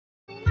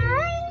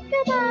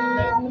Oh,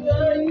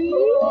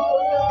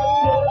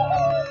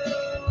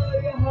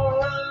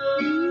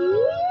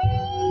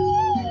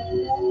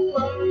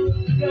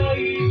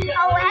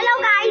 hello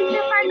guys,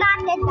 you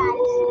forgot it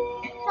guys.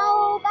 So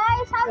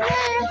guys,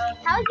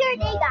 how's your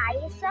day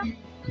guys?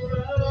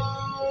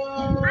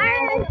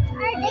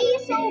 Our day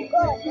is so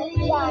good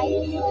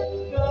guys.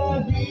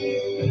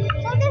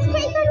 So let's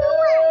create a new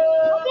one,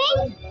 okay?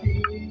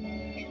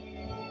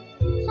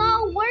 So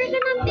we're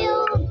gonna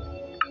build.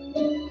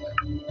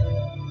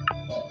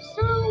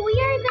 So we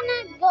are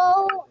gonna go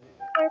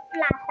for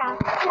plata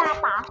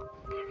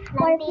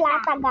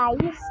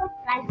guys.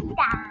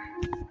 Plata.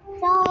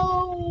 So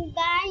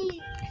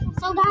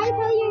guys,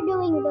 how you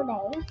doing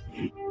today?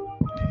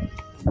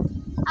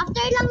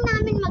 After lang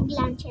namin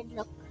mag-lunch and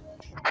look.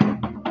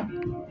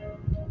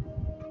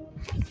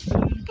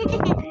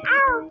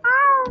 Ow,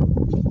 ow.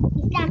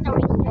 It's not a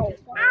ring dog.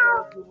 Ow.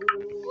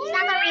 It's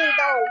not a ring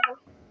dog.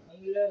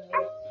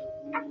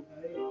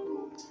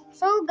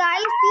 So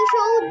guys, we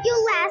showed you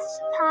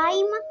last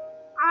time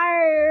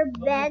our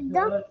bed,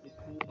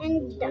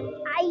 and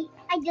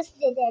I just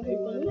did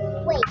everything.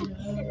 Wait,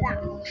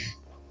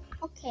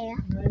 okay.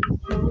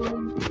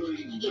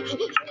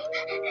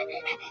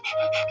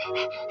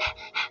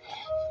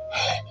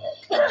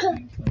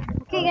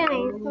 Okay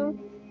guys,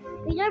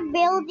 we are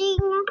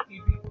building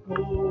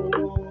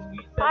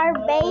our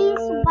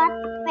base but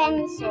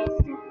fences.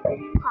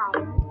 How?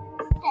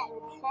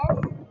 Fence.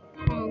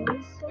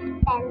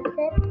 Yes,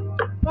 fence.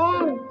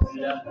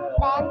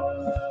 But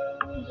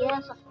we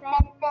got some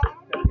helpers.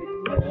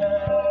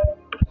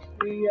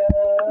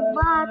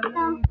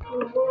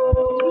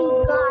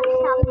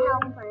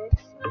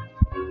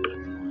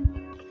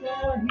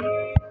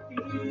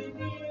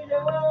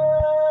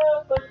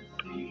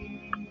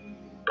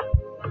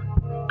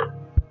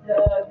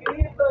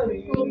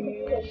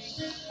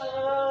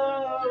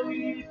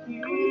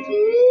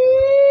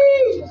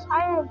 Jesus,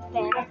 I'm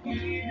bad.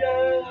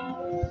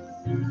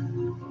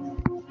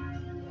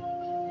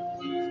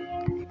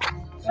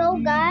 So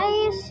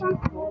guys,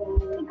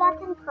 we got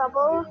in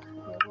trouble.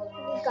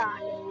 We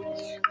got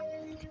it.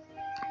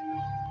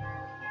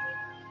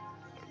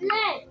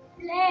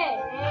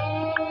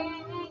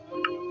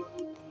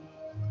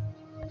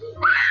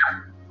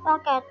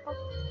 Bakit?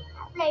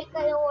 Play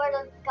kayo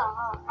walang ka.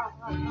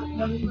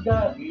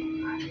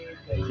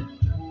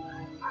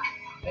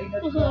 Ay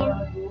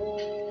nagbago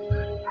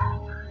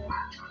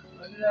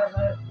ang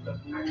lahat sa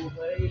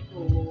buhay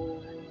ko.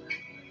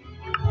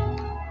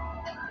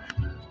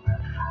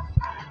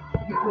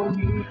 Di ko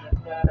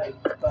hinanay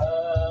pa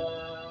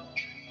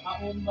ang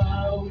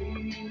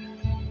umawi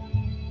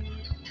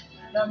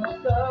na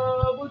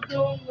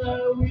makabutong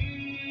awi.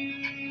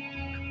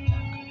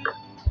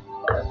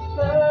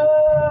 Basta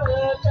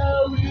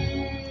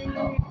tawid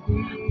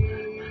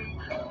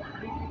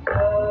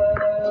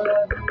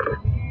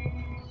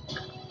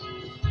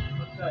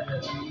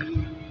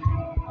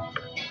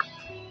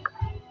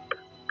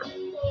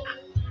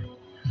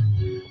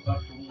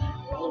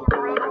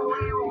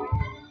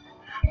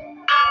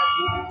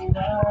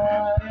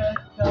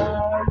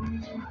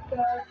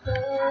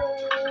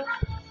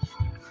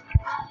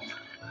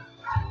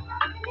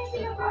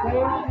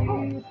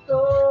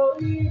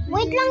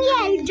Wait lang,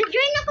 Yel.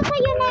 Join ako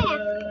sa'yo na.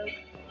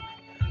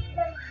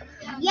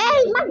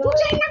 Yel,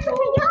 mag-join ako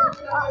sa'yo.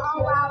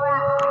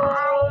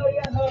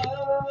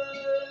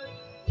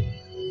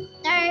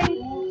 Alright.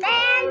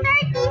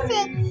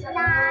 10:36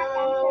 na.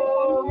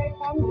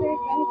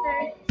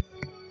 10:10.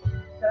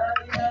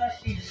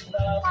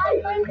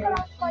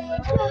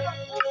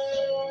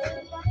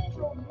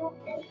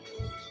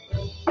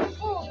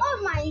 Oh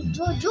my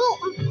Jojo.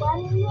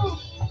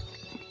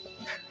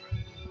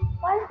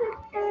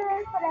 150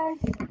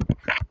 reference.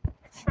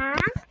 Ha?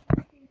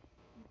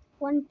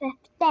 150.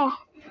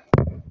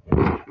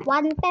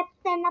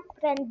 150 na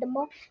friend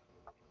mo.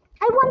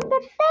 Ay,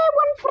 150!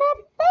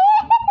 150!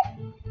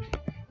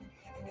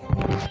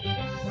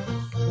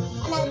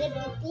 Anong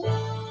 150?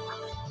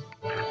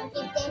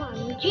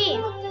 150.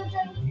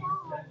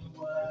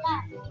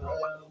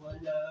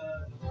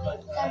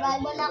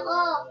 Survival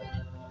ako.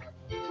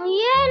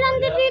 Ayan,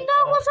 nandito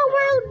ako sa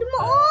world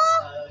mo, oh!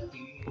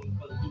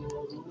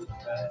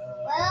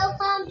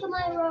 Welcome to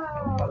my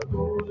world.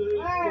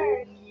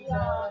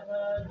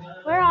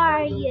 Where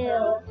are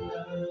you?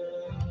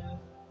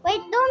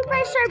 Wait, don't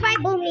first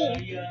survival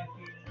me.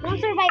 Don't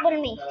survival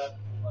me.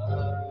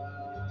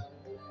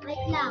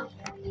 Wait lang.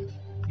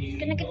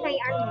 Gonna get my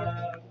armor.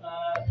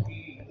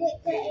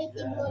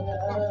 Creative mode.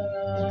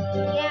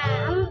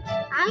 Yeah,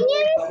 I'm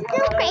in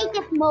still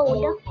creative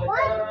mode.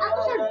 What? I'm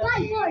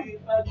survival.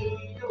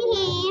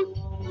 Hehe.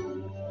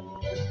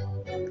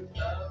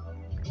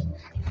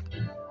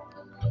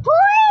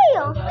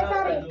 Hoy! Oh,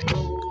 sorry.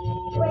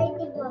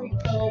 Creative mode.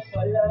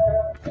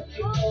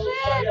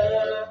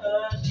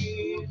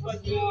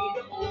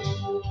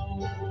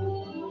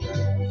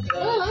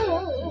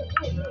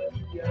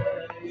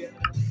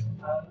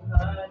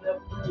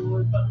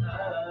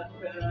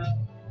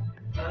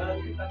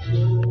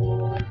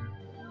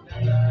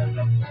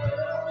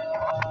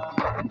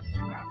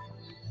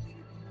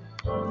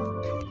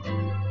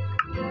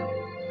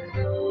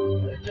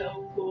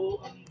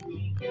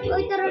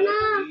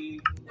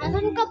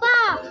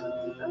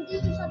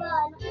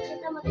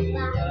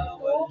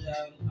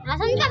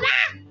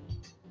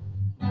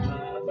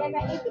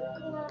 Papaedit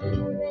ko nga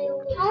muna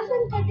yung...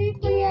 Asan ka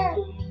dito yan?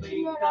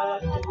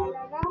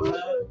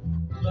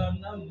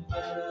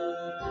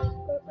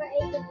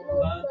 Papaedit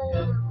mode ko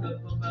yan.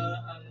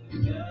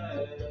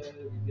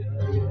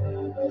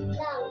 Wait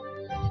lang.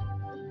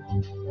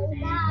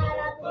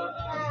 Nagkaharap ka.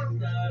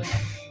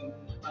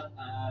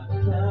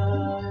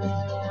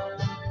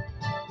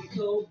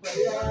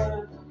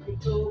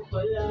 Ikaw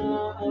pala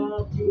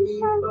aking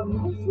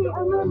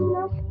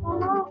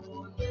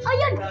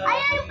Ayun!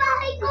 Ayan yung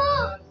bahay ko!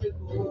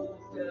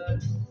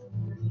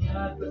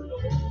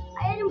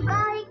 Ayan yung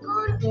bahay ko!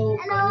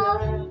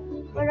 Hello!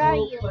 Where are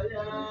you?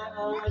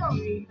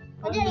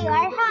 Oh, there you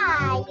are.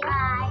 Hi!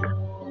 Hi!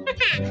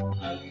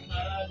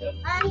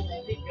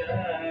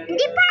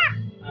 Hindi pa!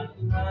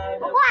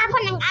 Kukuha ako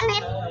ng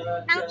alit.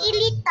 Ng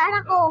ilitar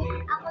ako.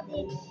 Ako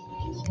din.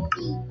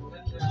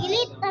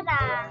 Ilitar.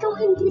 Ikaw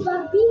entry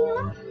Barbie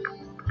ha?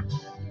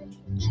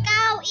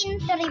 Ikaw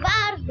entry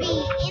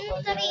Barbie.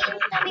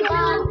 Entry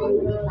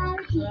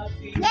Barbie.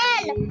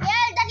 Yel!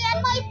 Dalian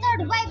mo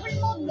i-survival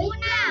mode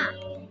muna.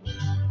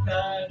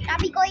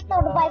 Sabi ko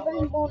i-survival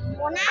mode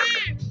muna.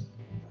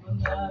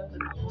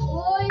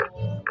 Uy!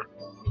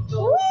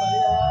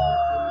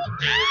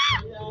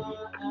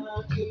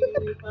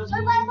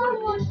 Survival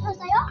mode pa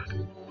sa'yo?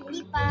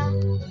 Hindi pa.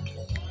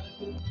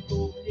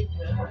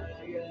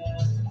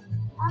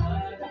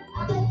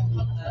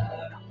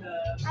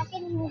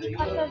 Akin hindi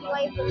pa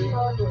survival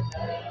mode.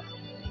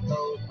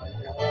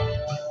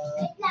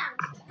 Wait lang.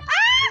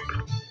 Ah!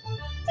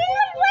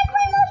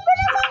 Survival mode ko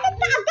na sakit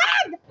ka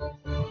agad!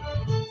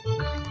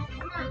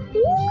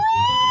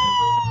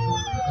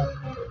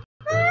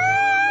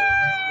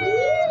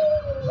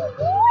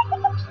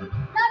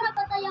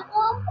 Napatay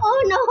ako? Oh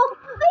no!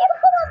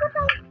 Ayoko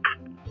mapatay!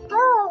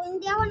 Oh,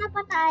 hindi ako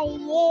napatay.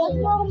 Yay! Huwag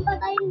mo akong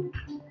patayin.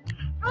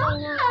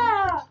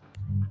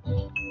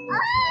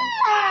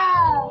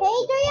 Hey,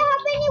 do you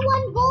have any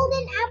one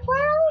golden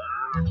apple?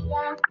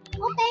 Yeah.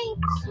 Oh,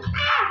 thanks.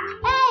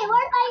 Hey,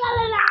 where tayo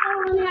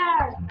lalaki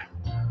here?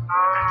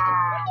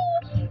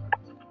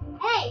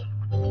 Hey,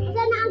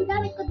 isa na ang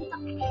gamit ko dito.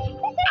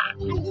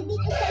 Andi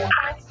dito sa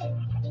labas.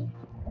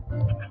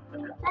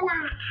 Sana.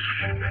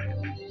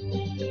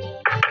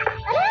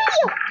 Aray!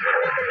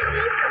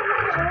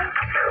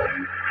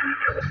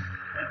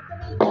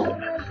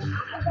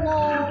 No.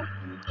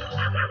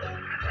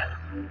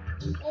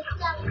 Wait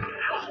lang.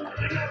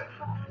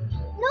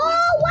 No,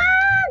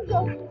 wag!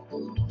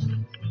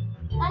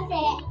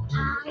 Kasi,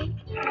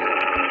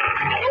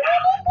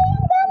 nandito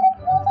yung gamit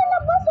mo sa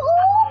labas,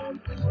 oh!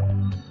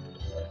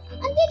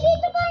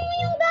 Nandito ka mo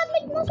yung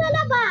gamit mo sa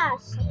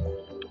labas.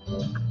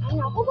 Ay,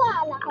 naku,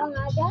 bahala ka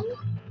nga dyan.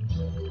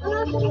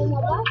 Nasa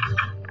labas?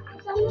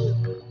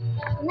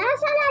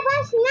 Nasa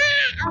labas na!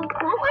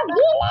 Nasa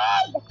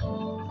gilid!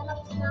 Nasa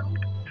labas na.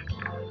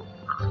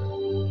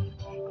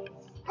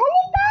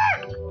 Halika!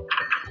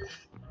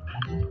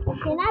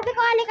 Sinabi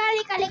ko,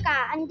 halika.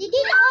 Andito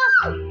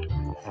ako!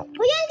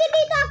 Uy,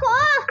 andito ako!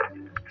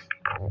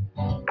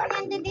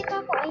 Andito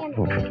ako, ayan.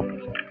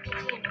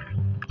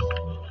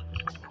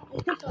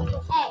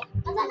 Eh,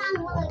 nasa na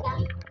ang mga ka?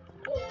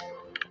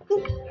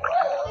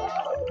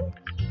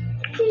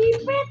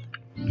 Sipit!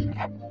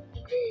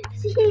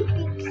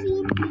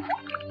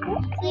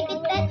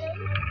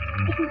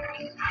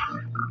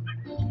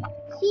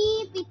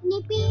 Sipit ni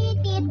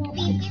pitit.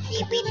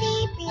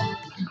 Pipit.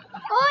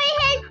 Oy,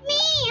 help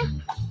me!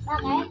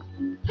 Bakit?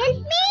 Help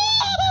me!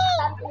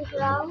 Something's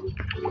wrong?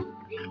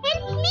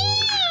 Help me!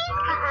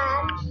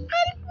 Saan?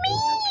 Help me!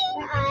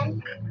 Saan?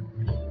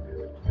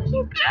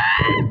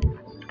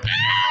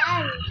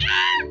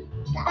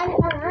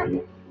 Saan?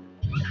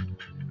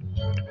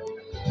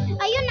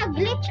 Ayun,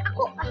 nag-glitch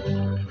ako.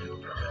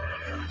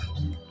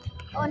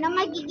 Oh, na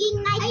magiging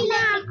night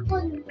na.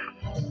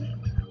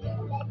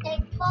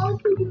 Electric phone.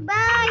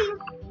 Bye!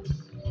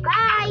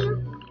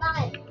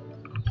 Bakit?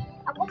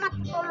 Ako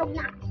matutulog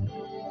na.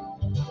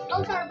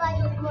 Oh,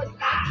 survival mode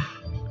ka?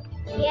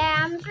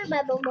 Yeah, I'm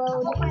survival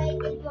mode. Ako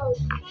creative mode.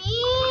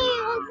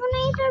 Huwag mo na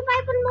yung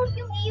survival mode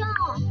yung iyo.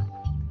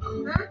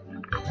 Ha?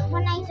 Huwag mo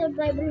na yung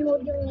survival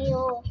mode yung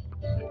iyo.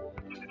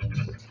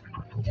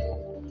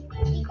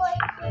 Hindi ko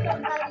yung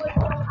survival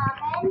yung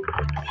akin?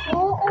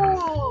 Oo.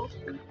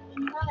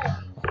 Bakit?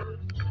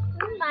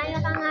 Bahala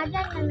ka nga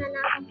dyan.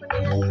 Nananakan ko na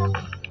lang ka.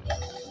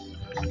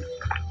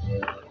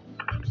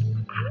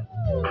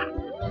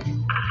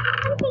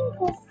 Something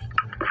cook.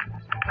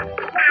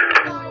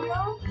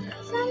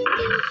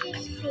 Something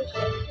fish.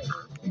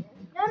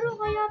 Laro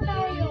kaya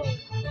tayo.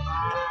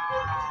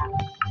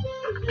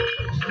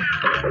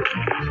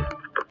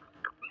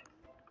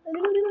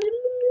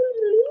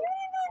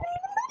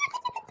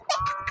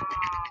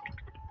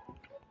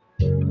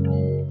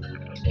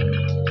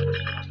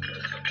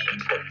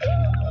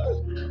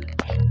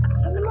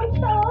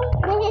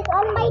 This is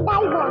on my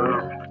diver.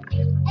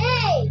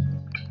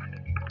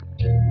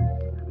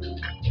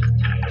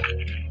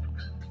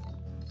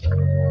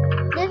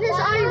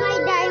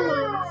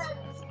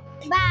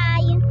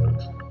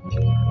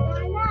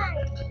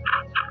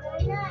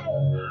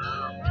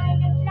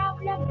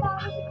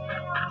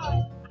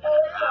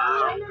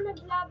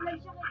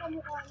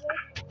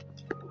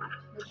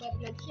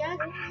 siya?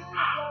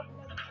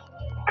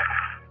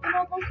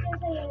 Pinopost niya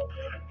sa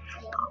YouTube.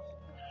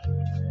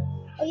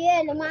 Oh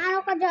yeah, lumaano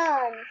ka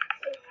dyan.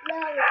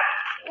 Dami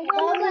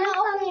na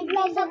akong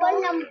invisible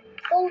ng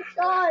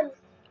potion.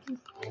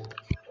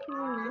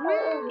 Mama,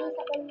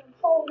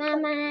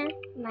 mama,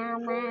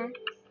 mama,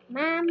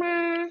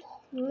 mama,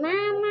 mama,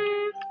 mama,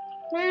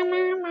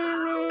 mama,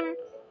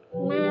 mama,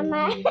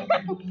 mama,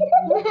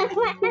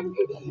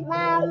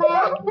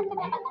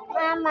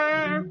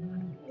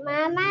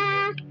 mama,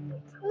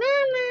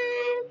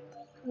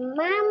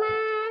 mama, mama,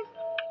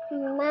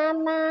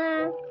 mama.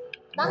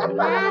 Bakit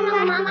ba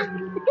mama? Mama,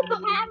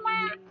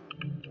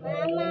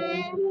 mama,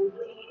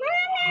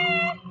 mama,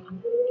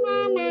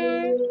 mama,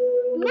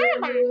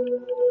 mama.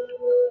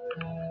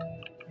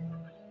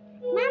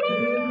 Mama!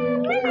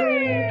 Mama!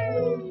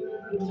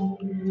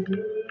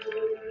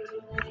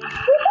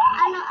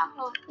 Ano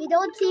ako? You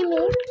don't see me?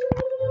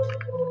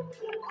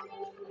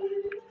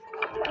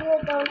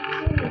 You don't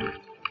see me.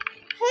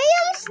 Hey,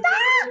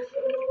 stop!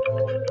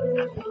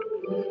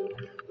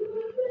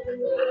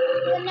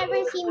 You'll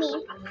never see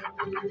me.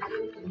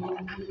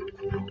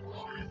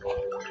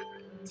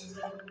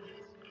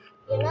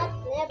 You'll not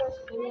never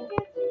see me.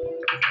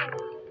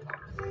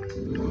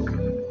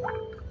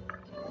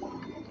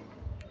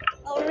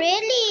 Oh,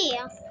 really?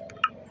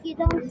 You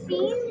don't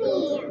see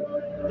me.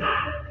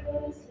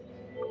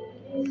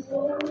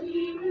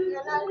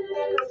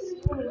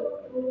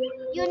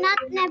 You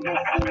not never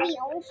see me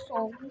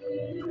also.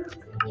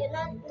 You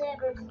not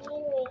never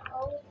see me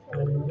also.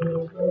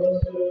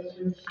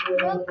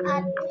 Look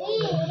at me.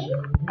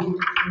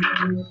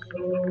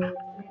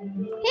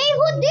 Hey,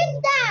 who did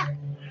that?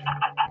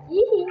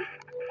 Hey,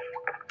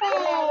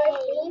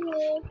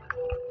 me.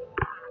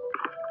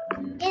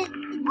 Did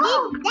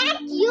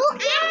that you,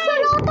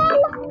 Axolotl?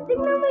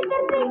 Tignan mo yung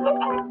karteke sa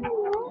akin.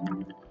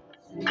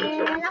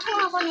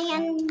 Nakuha ko na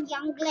yan,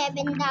 yung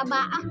Glevenda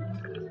ba?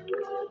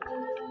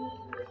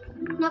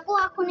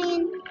 Nakuha ko na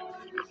yan.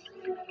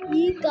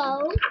 Ikaw?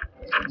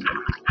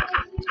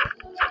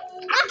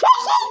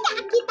 Nakikita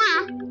kita!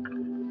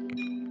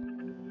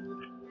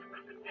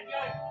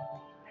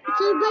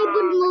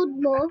 Survival mode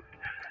mo?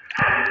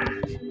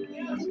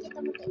 Hindi kita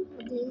mo tayo.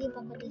 Maglilip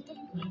ako dito.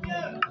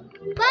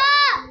 Pa!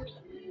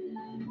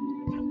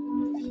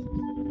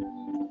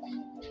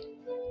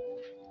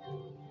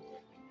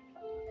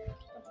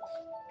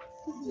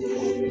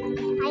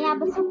 I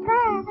have a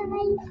surprise.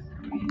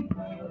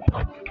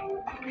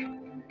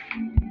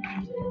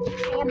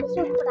 I have a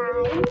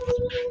surprise.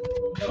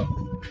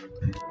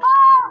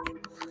 Oh!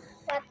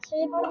 What's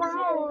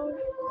surprise?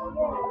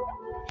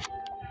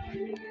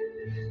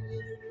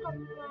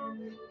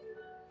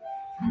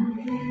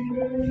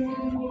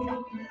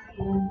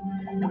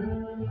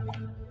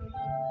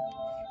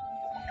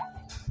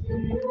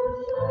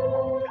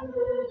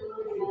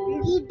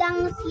 Lidang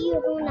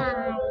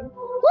 09.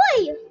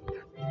 Hoy!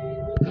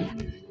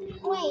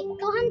 Wait,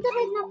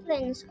 200 na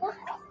friends ko.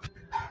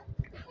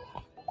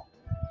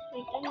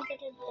 Wait, 100 na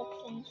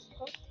friends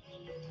ko.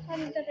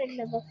 100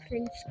 na ba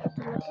friends ko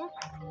talaga?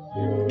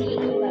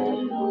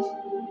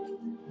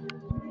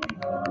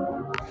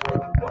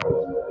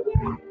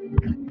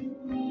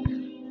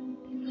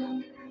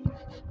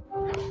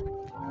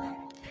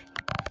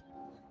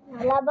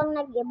 Wala bang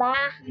nag-iba?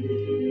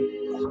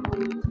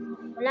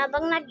 Wala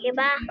bang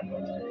nag-iba?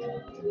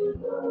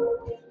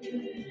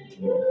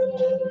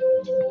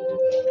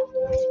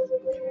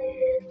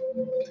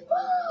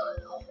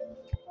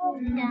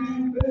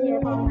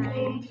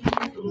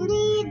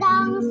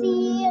 Lidang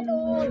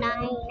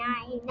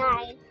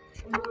 0999.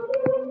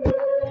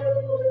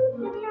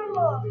 Tignan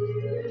mo.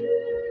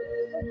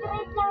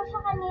 Straight lang siya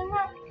kanina.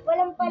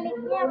 Walang palit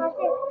niya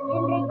kasi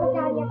hinray ko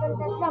sa kanya ng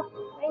tatlo.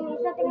 Ay,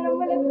 isa tingnan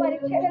mo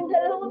nagpalit siya ng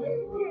dalawa.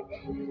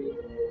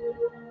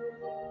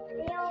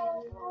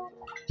 Ayaw ko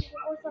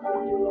sa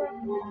kanya.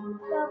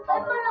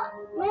 Dapat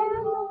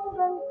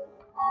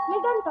may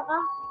ganto ka?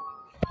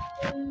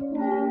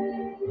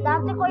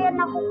 Dati ko yan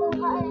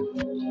nakukuha eh.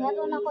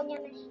 Meron ako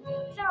niyan eh.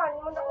 Saan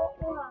mo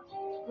nakukuha?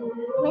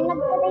 May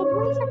nag-trade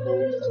mo sa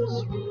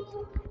Kini.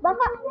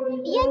 Baka,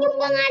 yan yung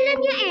pangalan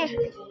niya eh.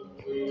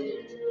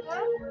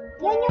 Huh?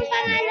 Yan yung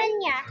pangalan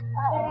niya.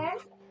 Geren?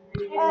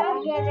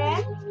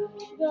 Geren?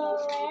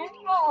 Geren?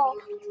 Oo.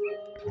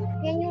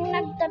 Yan yung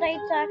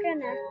nag-trade sa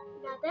akin eh.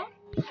 Dati?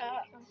 Oo.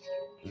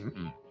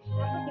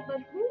 Dapat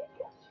ipag-trade?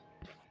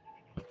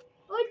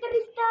 Uy,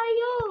 taris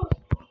tayo!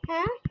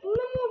 Ha?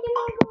 Ano mo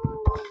ginagawa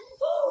mo?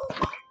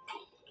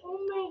 Oh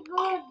my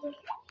God!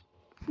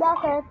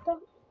 Bakit?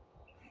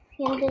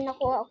 Yan din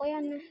nakuha ko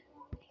yan eh.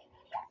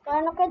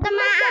 Paano kita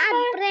ma-add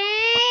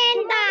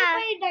friend? Dumami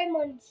pa yung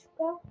diamonds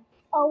ko?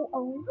 Oo.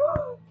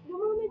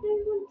 Dumami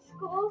diamonds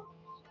ko?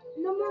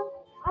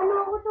 Ano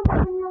ako,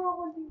 tumakan lang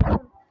ako dito.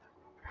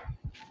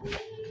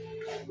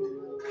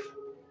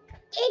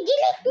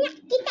 Delete niya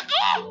kita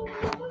eh!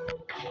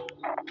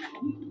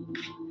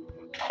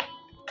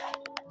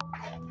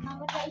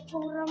 Bakit na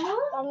itsura mo?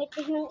 Pangit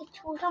ng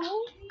itsura mo.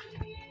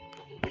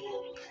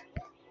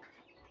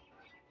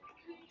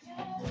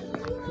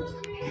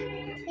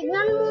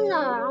 Tignan mo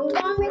na. Ang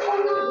dami ko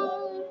na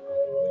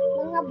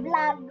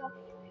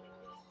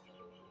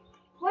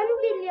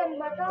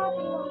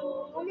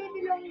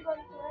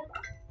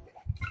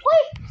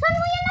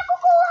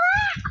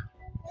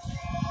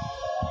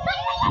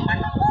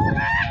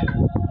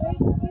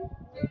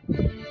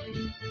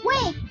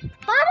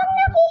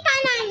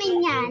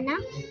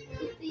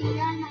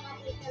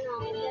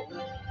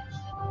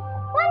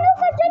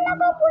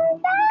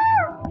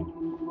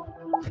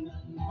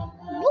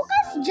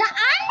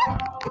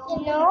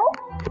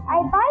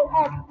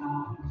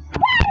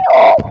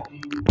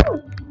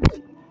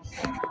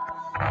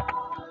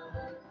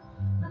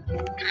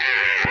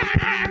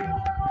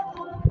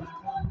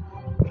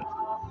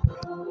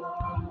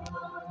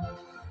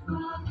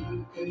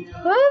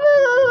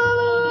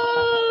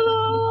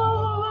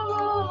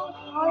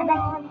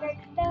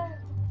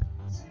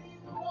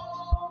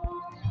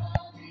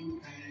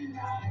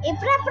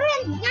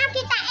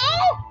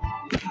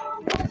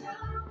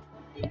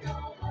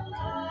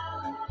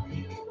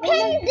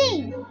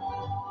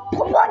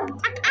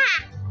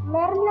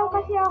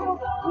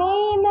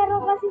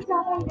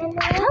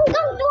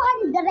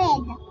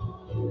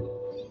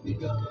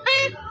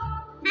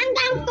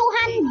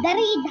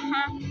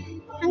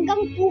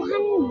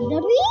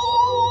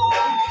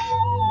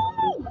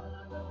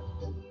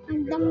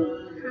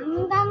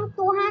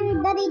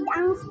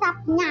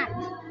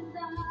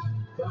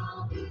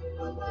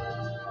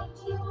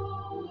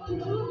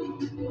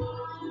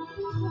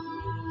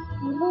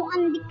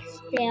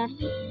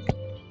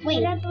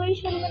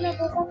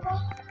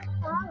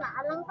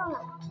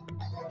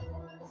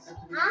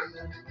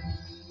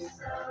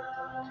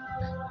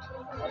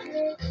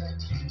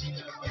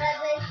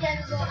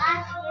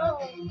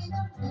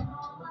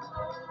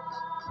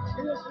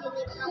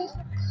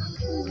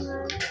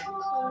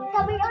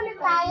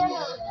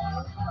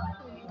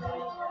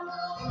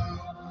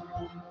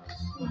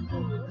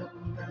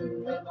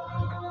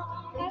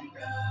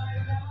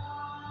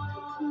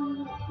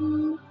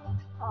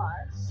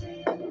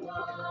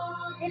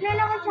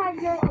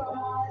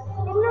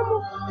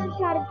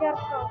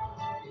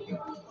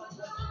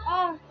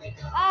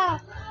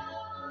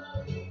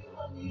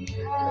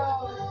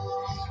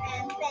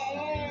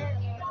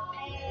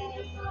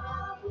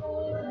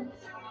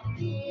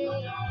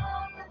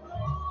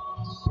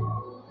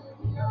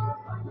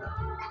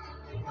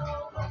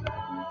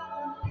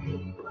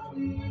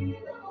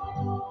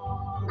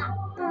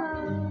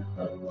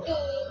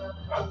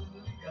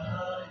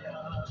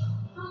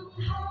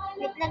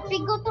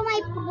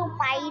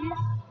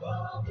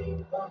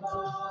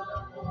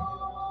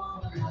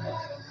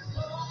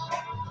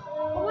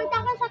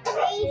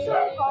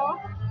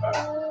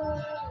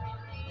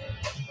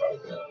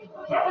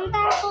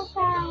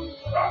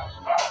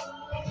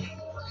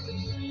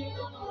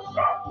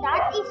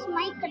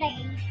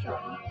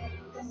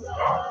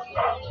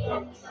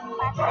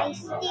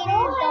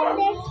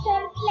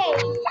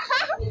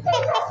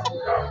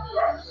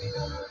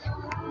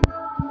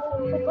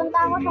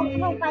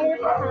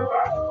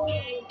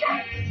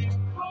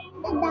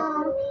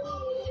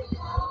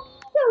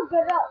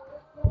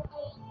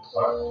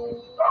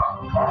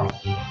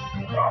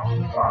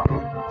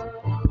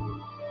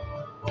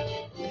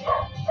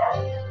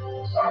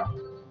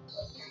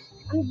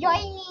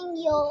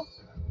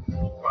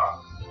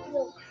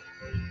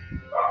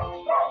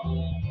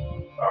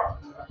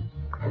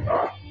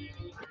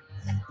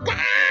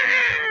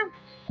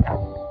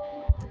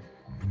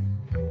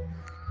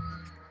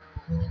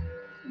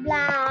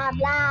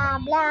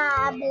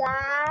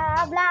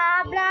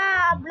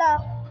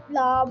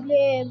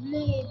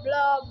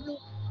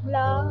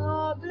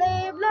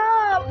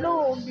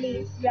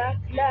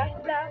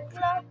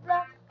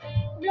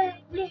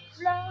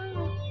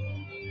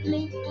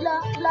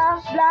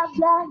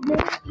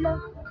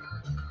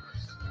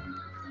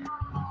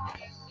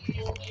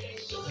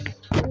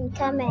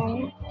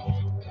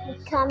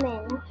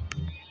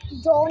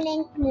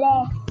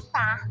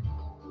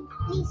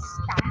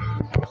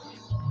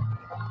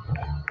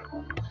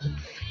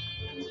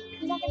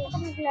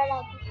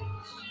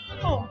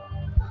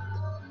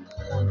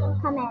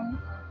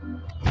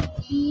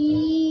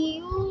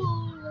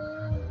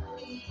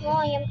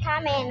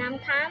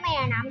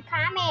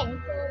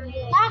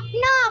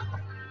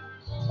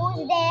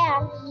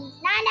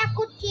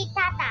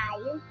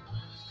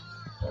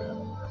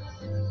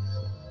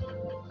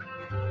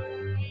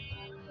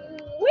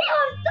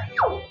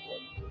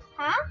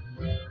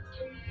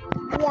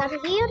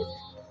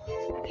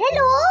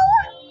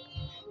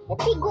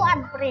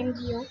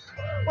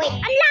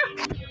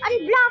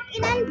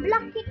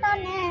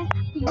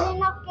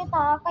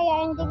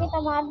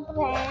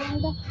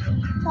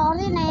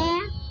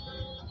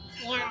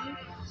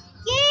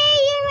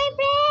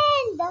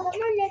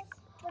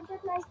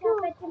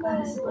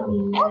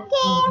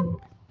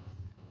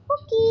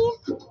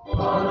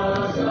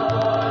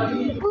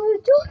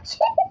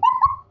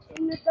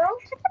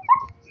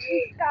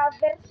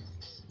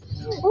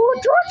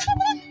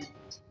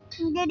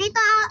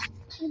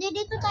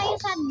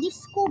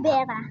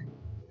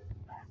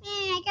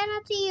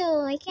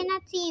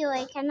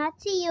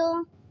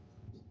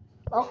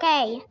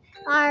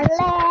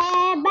Arle,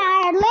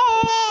 barle,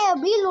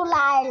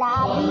 bilulay,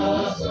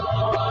 labis.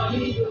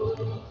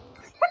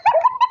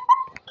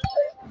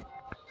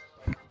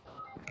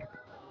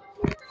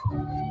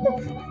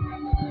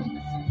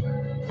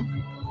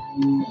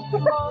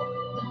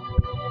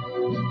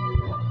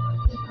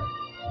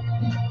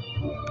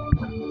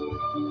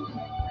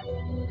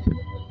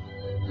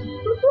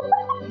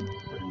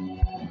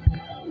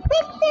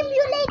 Pet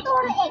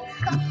Simulator X.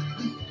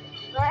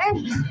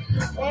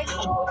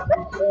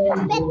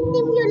 Pet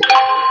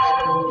Simulator X.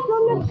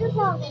 Sunod ka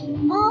sa akin.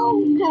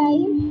 Okay.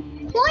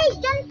 Hoy,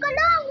 dyan ka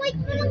lang. Wait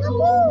mo lang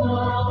ako.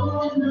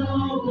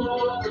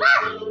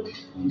 Ah!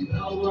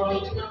 Hoy.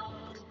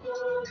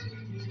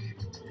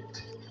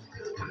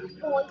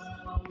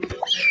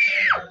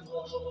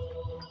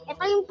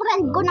 Ito yung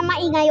friend ko na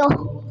maingay, oh.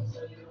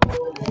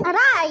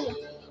 Aray!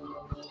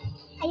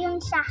 Ayun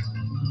siya.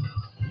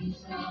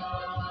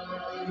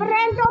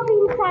 Friend o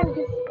pinsan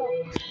gusto?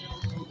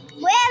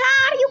 Where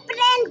are you,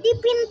 Friendy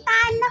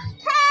Pintana?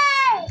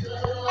 Hey!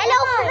 Hello,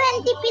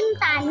 Friendy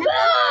Pintana.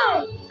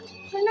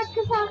 Sunod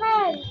ka sa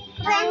akin.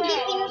 Friendy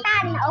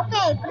Pintana.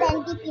 Okay,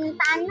 Friendy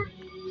Pintana.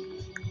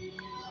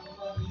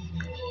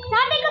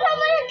 Sabi ko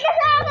sumunod ka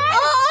sa akin.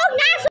 Oo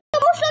nga,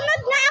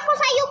 sumusunod na ako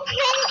sa'yo,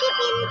 Friendy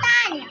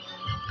Pintana.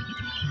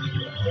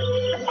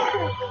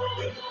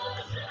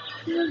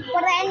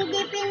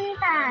 Friendy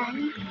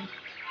Pintana.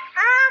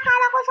 Ah,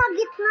 akala ko sa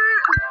gitna.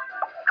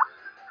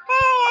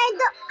 Hey,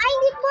 I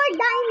need more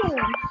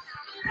diamonds.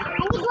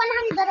 I need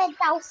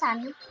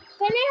 100,000.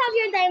 Can I have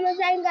your diamonds?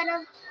 I'm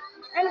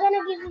gonna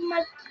give you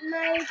my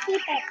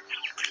ticket.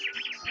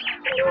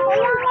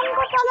 Kailangan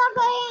ko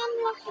talaga yan.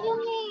 Lock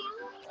yun eh.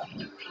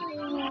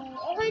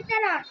 Okay,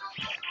 tara.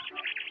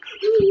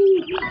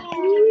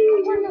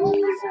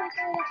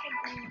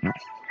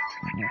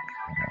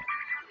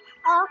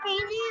 Okay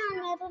na yan.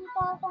 Meron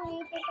pa akong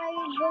 88K.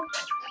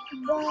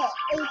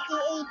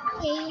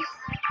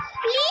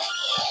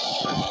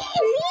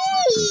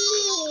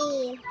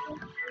 Please!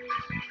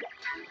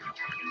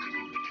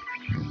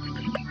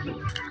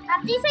 At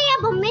least I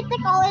have a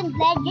mythical and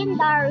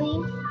legendary.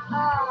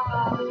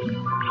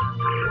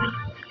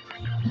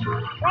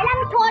 Well,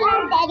 I'm taller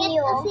than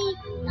you.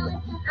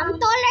 I'm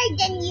taller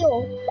than you.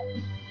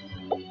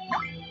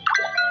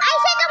 I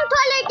said I'm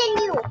taller than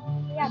you.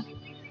 Yeah.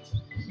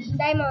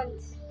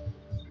 Diamonds.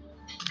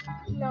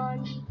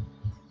 None.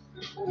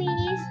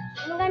 Please.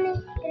 I'm gonna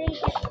create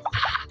it.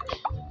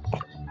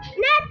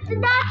 Not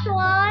that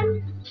one.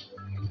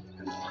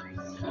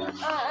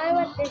 I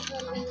want this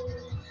one.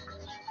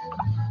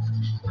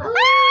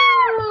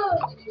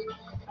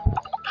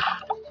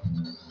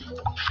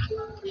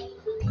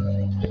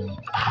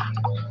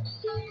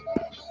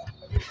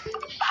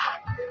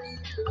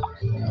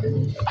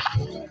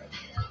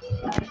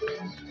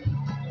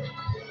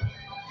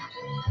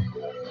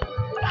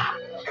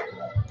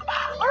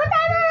 Oh,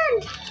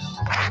 diamond!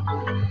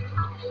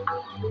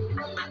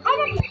 I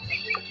want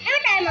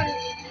diamond.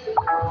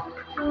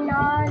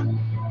 None.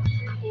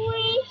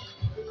 Wait.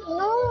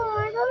 No, I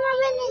don't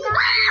have any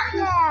diamonds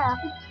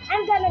left.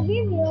 I'm gonna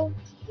give you.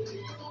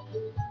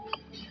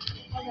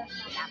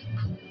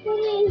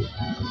 Please.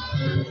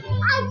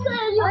 I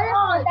kill you Oh,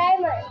 all.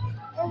 diamond.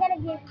 I'm gonna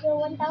give you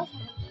 1,000.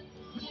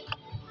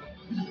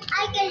 I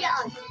kill you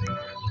all.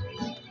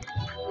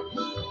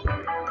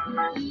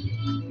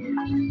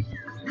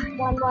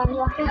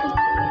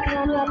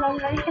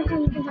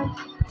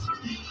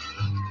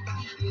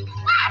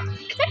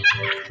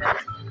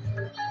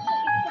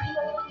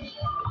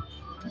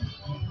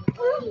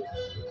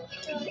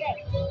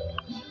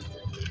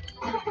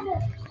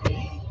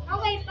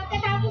 Okay,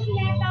 pagkatapos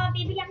nito,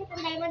 bibigyan kita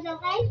ng diamonds,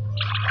 okay?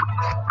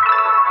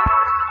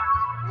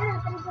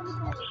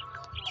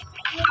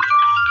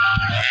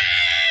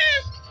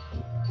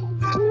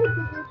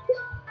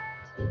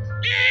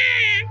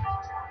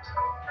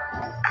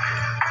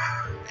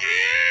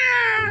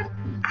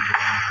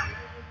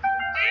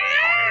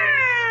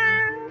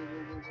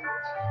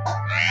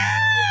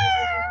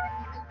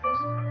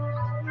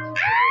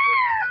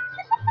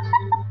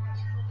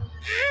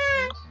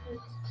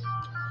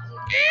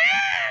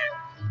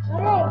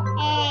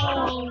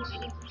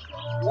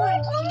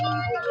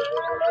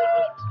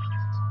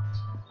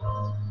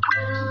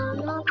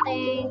 No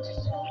thanks.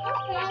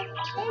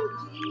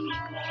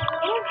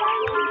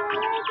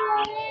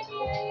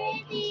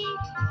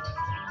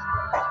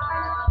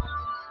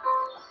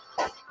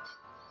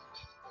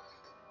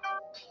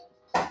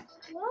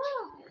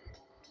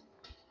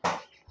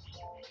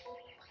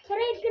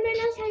 Trade ko na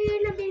lang sa'yo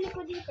yung nabili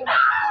ko dito.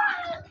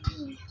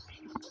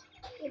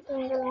 Ito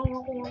yung lang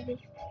ako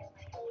nabili.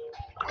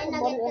 Ay,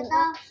 nugget ka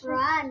ta.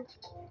 Run.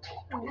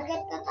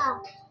 Nugget ka ta.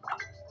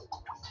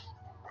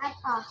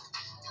 Ito.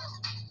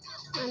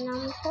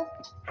 Anong to?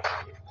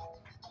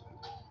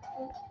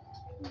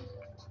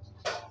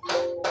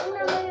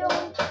 Ano mo yung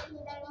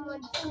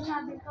diamonds?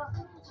 Sabi ko,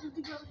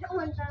 bibigyan ko siya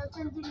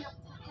 1,000 din ako.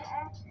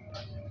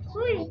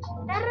 Uy,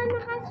 tara na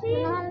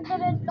kasi.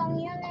 100 lang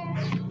yan eh.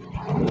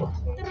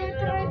 Tara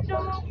lang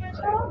ako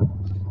ito.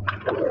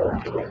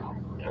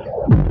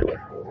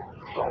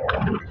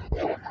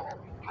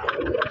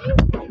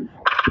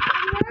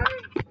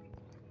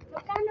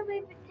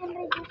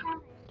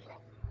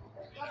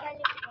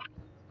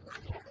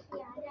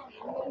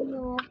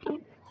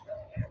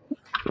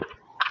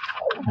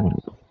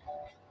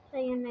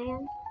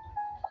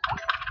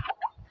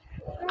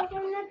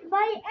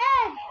 My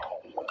egg!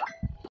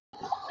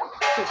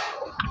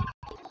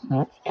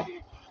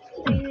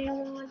 Ayun na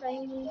yung mga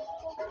diamonds.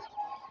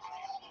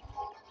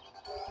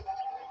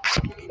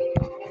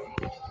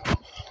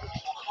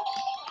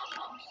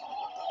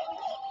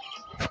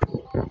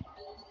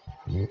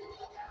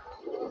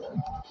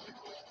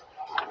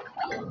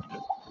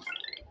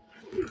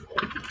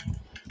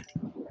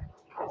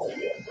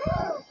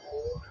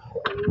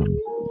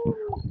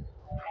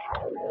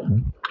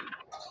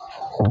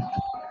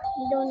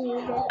 You don't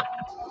need it.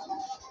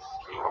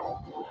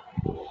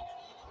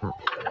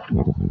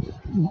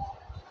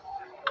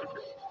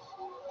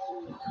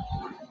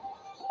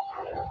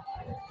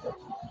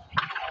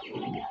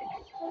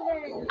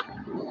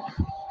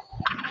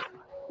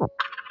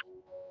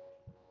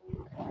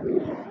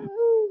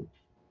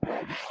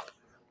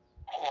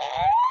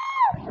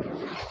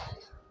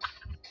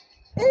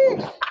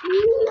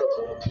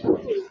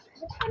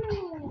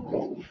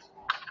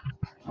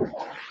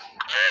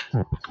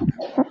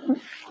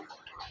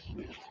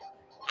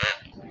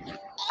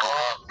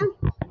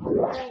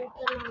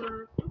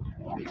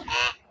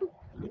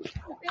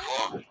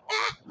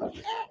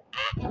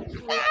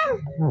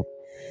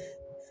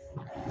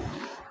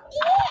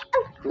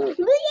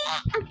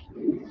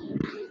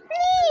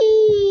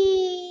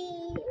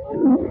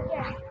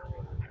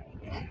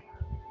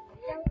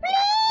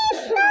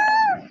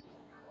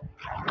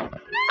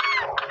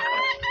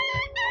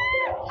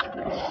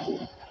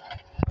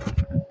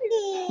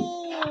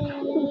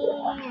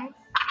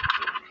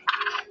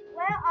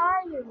 Where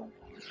are you?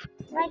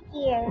 Right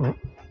here.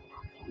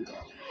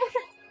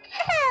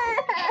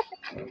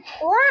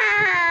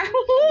 Wow!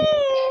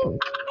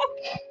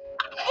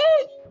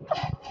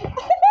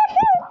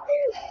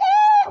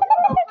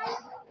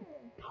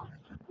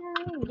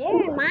 They're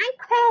in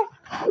Minecraft.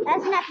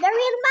 That's not the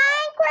real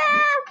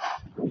Minecraft.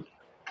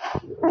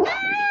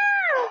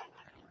 Ah!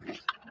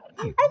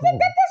 I said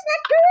that is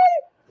not the real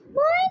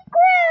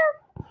Minecraft.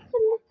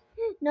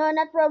 No,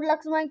 not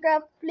Roblox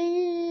Minecraft,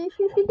 please.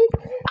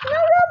 No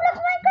Roblox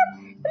Minecraft.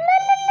 La,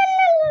 la, la,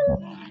 la, la.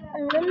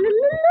 La, la, la,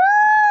 la.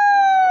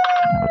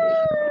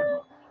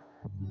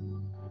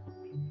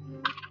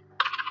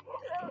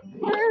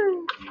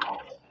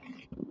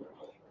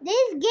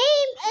 This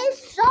game is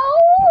so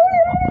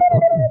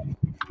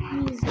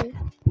easy.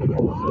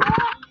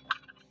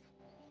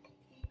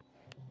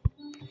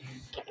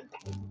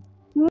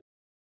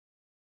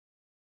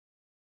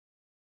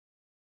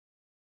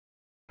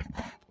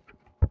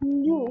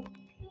 You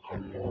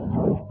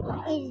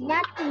is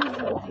not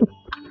easy.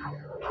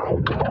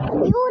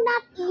 You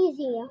not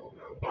easy.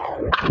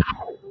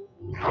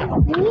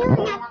 You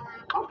not.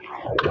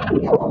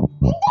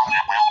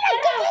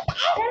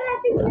 Tara,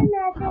 tignan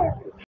natin.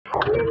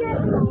 Tignan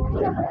natin.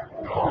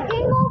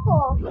 Tingin mo ko.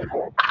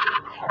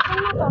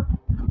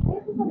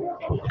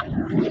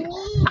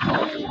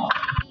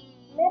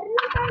 Meron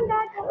na tayong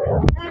gagawin.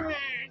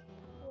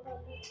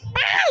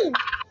 Bang!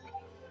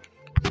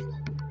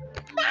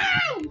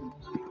 Bang!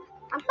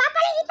 Ang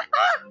papaliit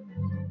ako!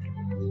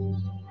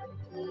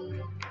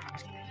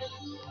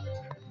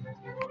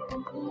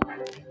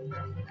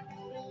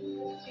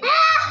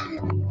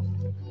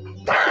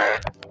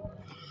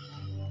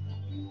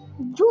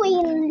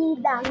 Join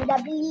lidang, the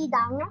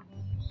lidang.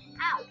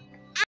 Ow!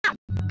 Ow!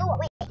 Go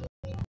away.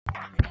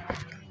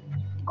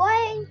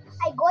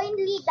 Going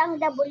lidang,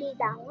 the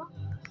bulidang.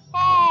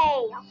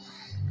 Hey!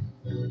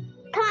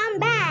 Come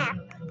back!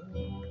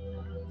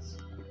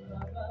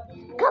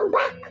 Come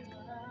back!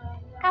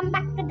 Come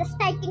back to the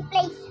starting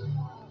place.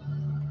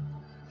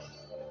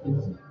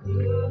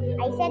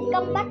 I said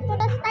come back to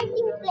the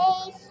starting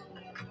place.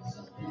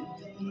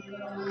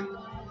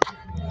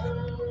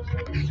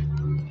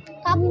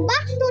 Come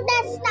back to the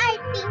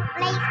starting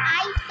place,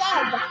 I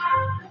said.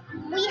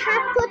 We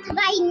have to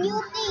try new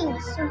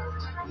things.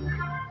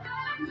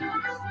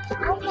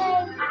 Okay.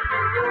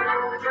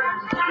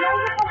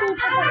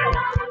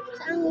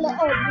 Saang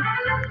loob?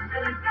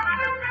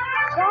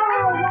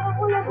 Wow,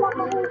 nakakulot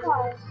lang ako ito.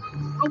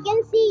 I can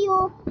see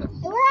you.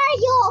 Where are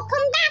you?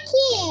 Come back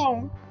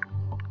here.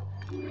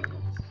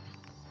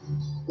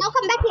 Now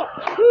come back here.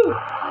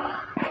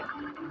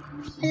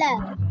 Hello.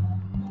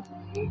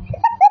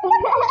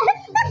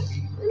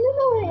 Ano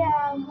na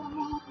yan?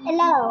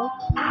 Hello.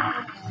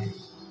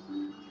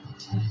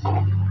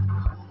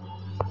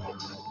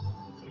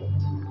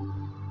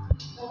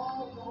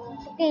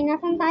 Okay,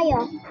 nasan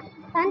tayo?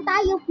 Saan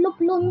tayo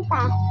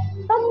fluplunta?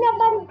 Pag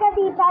naban ka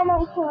dito,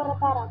 anong itsura?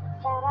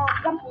 Tara,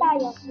 jump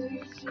tayo.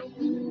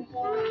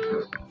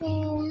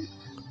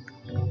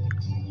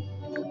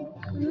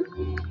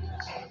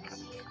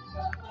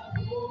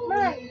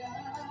 Man,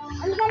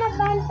 I'm gonna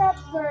ban that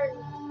bird.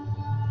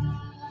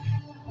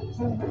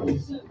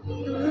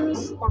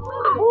 Stuck.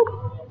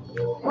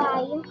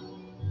 Why?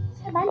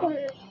 Ban.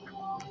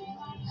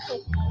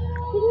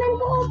 Tignan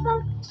ko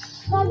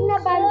pag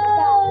naban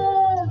ka.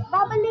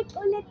 Babalik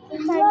ulit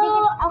kita.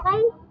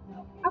 Okay?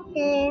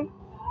 Okay.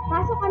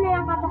 Pasok ka na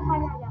lang, katok ka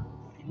na lang.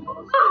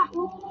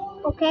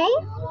 Okay?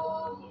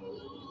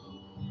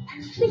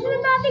 Tignan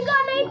natin kung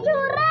ano yung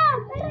itsura.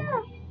 Tara.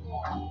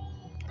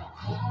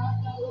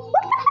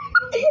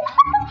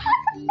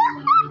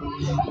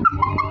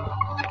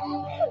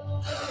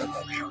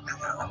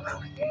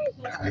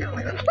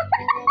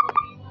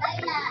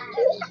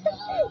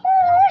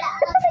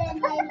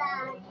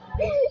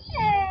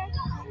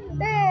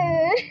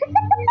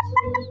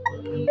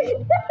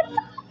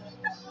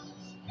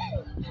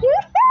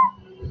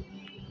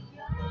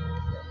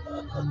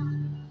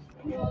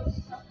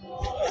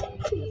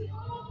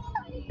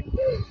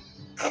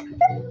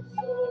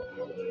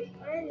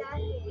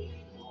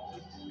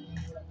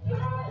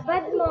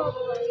 Bad mo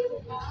ako.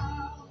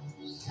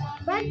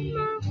 Bad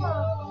mo ako.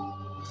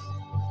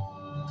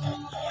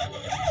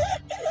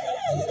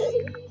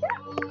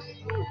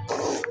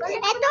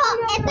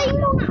 Ito yung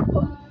mukha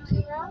ko.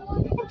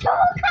 Ito yung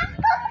mukha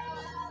ko.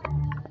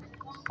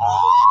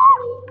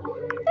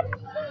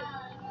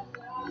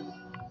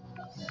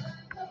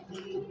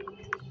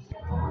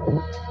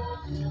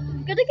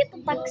 Could I get a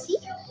taxi?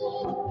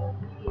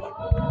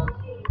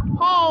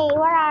 Hey,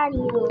 where are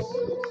you?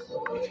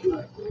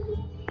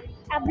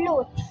 A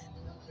blue.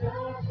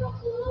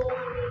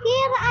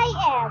 Here I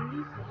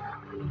am.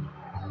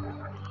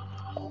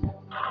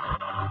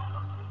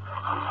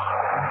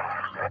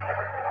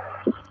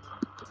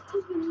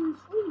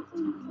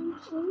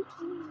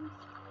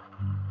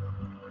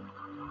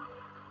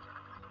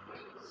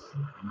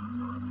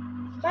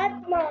 Bad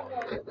mo ako.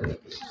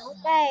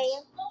 Okay.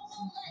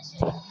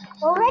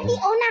 Already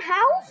own a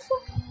house?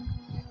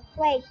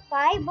 Wait,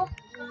 5?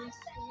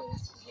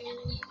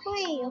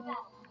 Uy,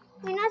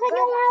 nasan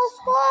yung house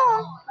ko?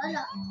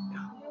 Wala.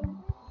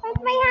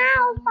 Where's my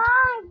house?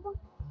 5.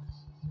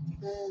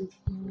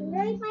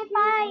 Where's my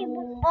 5?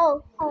 Oh,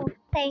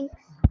 thanks.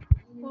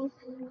 Thanks.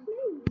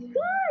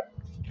 Good.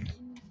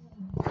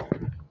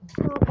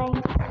 Oh,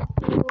 thanks.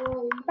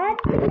 Bad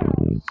mo.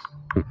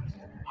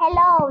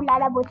 Hello,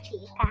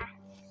 Lalabuchika.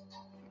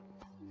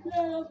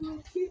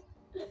 Lalabuchi.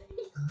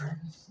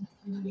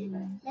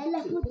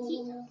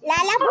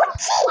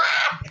 Lalabuchi!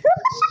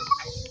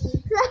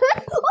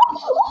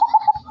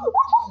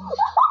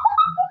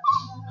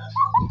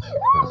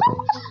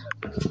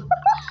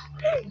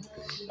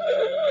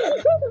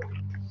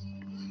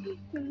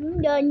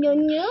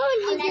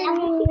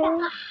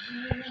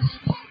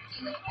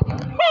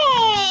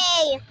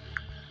 Hey!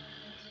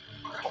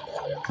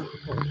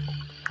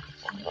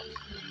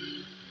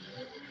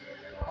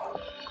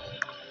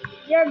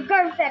 Your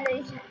girlfriend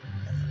is.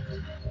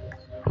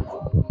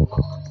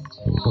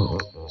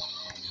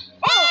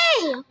 Hey!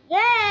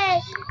 Yay!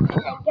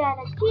 I got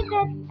a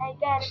ticket. I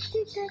got a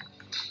ticket.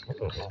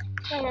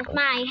 This is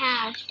my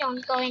house.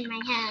 Don't go in my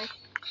house.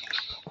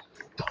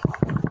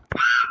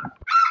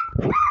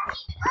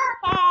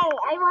 Hey,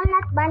 I will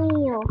not ban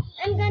you.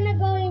 I'm gonna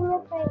go in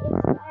your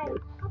PS5.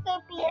 Okay,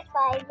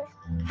 PS5.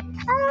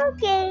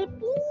 Okay,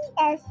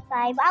 PS5.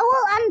 I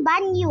will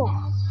unban you.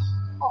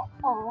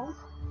 Oh.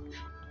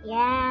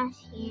 Yes.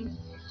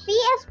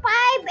 PS5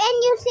 and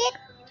you sit.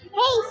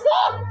 Hey,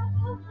 sit!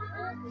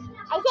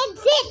 I said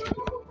sit!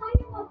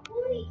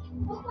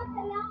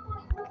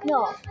 No.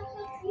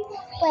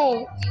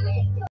 Wait.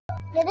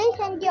 Did I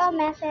send you a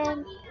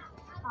message?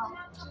 Oh.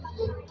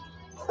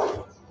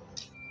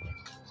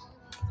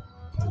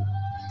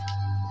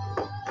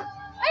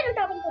 I don't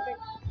have a computer.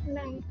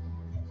 No.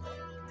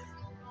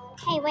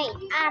 Hey, wait.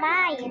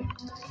 Aray.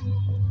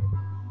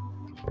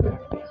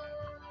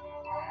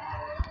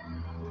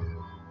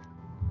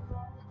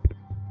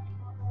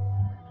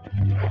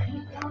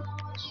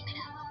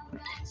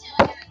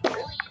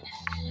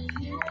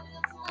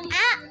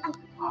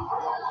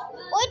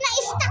 Uy,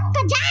 na-stuck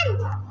ka dyan!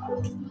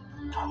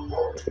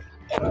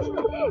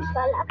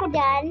 Wala ka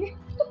dyan.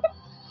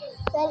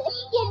 Wala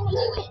yan,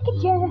 na-stuck ka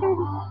dyan.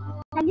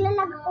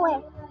 Naglalag ako eh.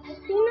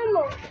 Tingnan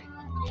mo.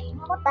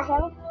 What the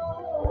hell?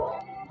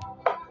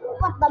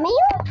 What the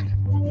mail?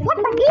 What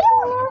the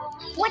deal?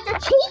 What the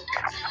cheek?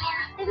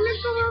 Tingnan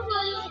ko nga po.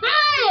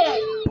 Hey!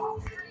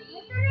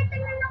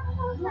 Tingnan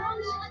ako.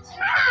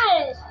 Hey!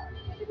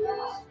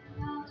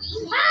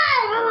 Hey!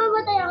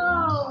 Mamamatay ako.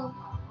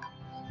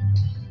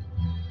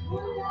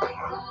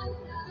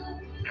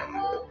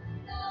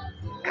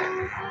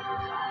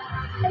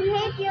 I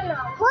hate you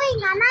now. Hoy,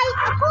 nanay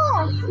ako!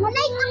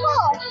 Nanay ako!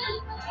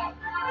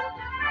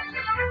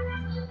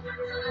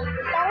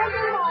 Tara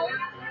din mo.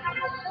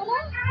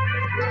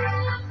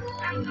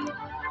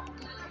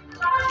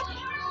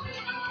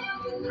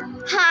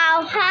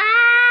 How?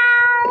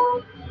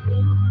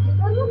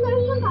 Ano ka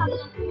rin ba?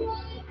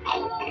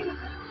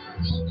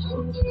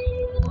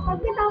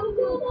 Pagkita ko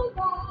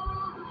dito.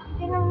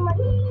 Tingnan mo.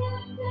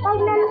 Pag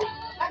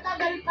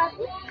natagal pa.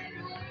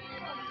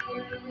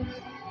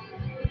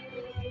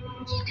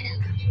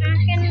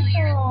 Akin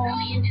to.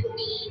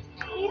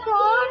 Dito.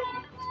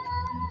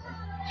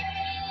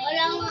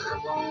 Walang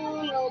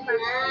akong robot.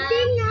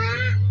 Hindi nga.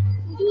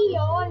 Hindi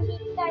yun.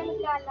 Hindi tayo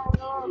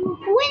naglalaro.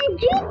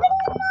 Wendy,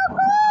 tingnan mo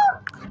ako!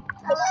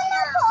 Tingnan mo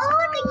ako!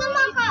 Oh, tingnan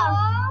mo ako!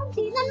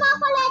 Tingnan mo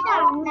ako, Leda!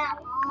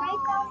 May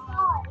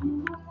tawag.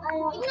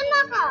 Tingnan mo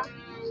ako!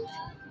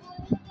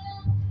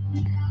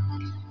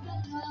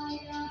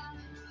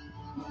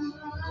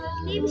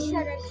 Hindi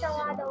siya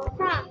nagsawa daw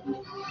sa.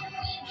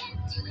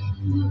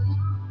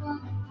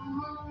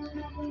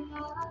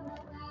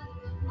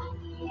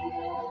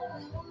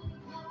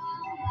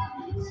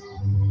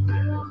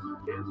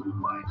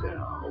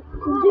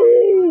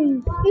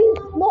 This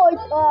is my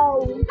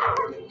town!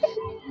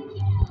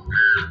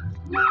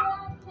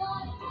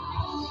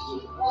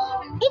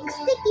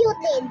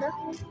 Executed!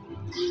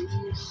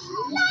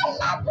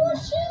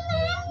 Lalabushi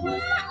na!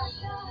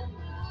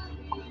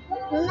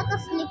 Yung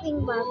naka-sleeping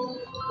bag.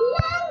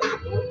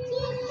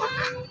 Lalabushi na!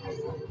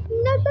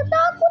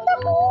 Natatakot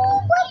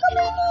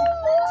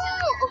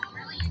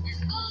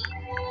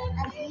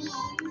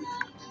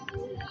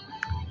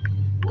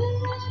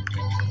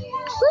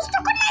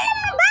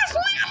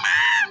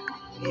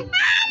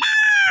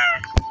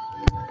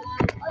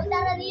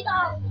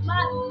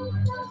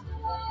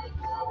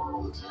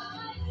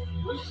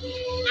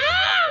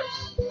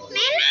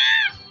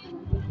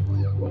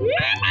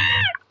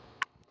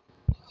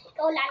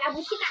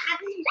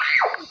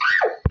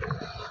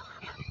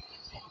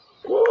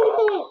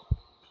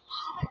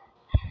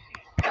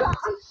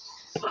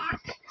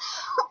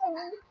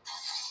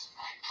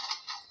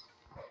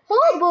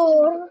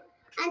sure.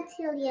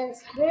 Antillians.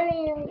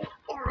 Very.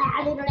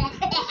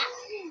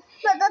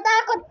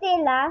 Natatakot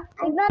sila.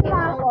 Tignan mo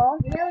ako.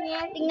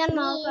 Million. Tingnan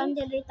mo ako.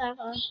 Dito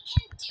ako.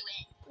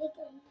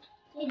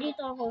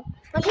 Dito ako.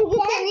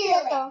 Makikita nila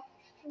to.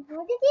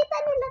 Makikita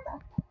nila to.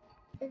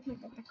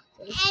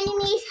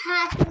 Enemies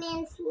have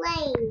been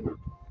slain.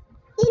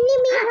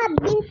 Enemy had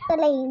been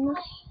slain.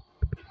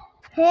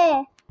 He.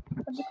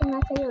 Sabi ko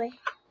nga sa'yo eh.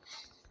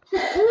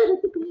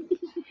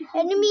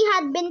 Enemy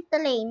had been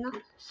slain.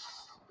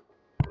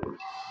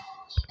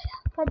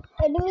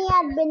 Enemy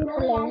had been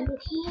slain.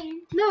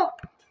 No.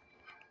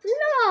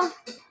 No.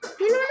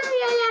 Yun naman ang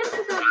nangyayari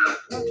sa tablet.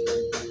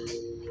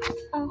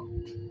 Oh.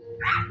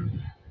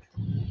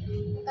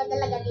 Ito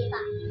talaga, diba?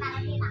 Tara,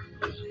 diba?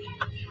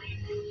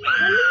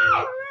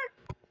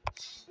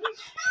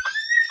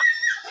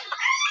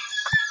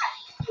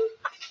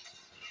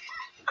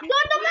 Go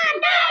to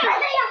Manda!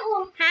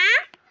 Ha?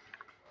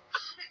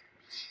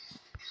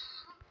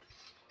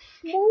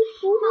 Who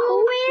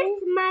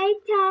is my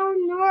town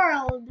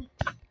world?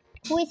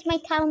 Who is my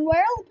town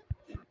world?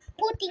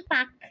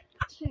 Putipak.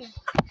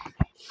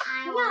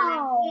 I No.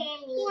 want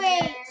candy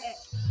Wait. bear.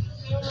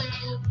 I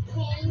want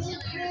candy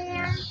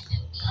bear.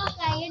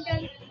 Okay, you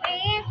don't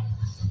care.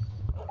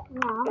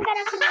 No.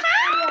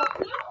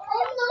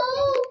 Oh no!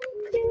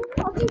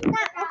 Okay,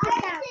 stop.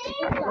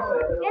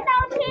 Get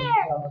out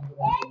here!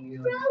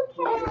 It's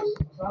broken!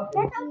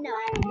 Get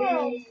out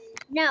here!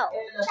 No.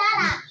 Shut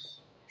up!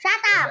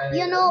 Shut up,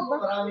 you noob.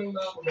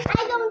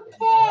 I don't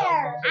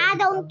care! I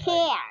don't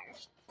care.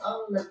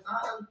 Ang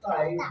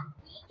nag-aantay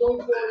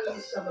tungkol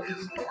sa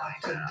magiging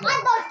reaction mo. I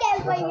don't care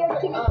for your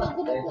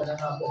kinipigil. Ito na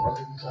nga po,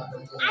 magiging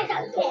I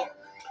don't care.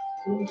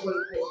 tungkol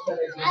po sa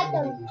naging I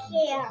don't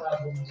care.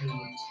 sabong ni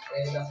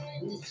Ella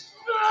Cruz.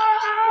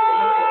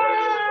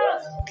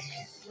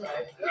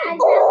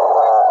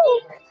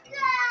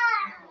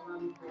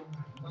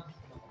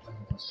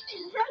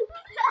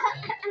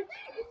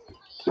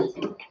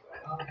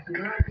 Ang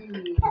sinabi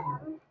ni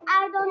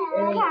I don't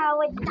know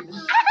how it.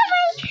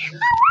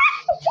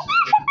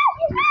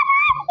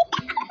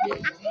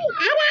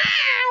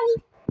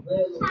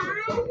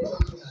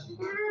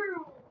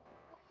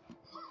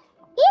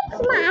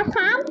 It's my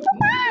time to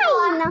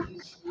mine.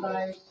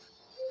 like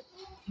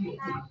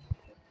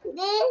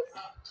This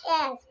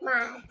is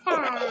my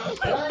time. This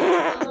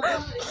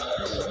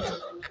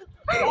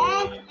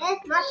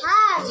is my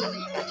time.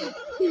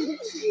 This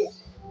is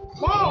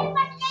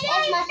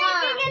my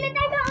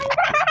time.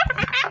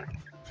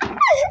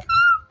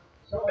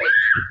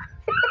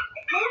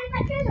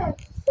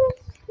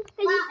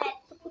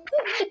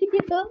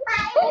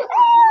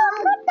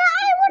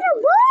 Tae mo sa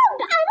bug!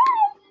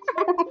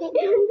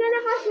 Ganda na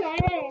kasi.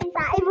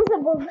 Tae mo sa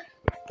bug.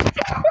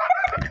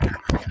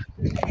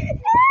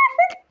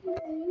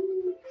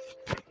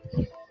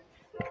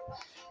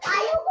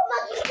 Ayaw ko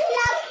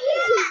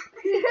mag-tilapia.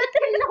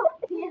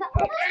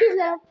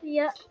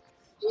 Tilapia.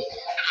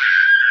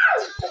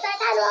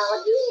 Tatalo ako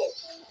din.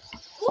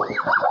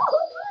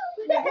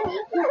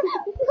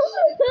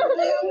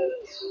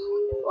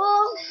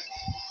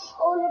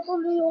 Oh,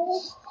 tuloy ako.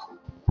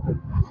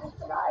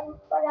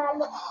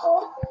 Palalo ko.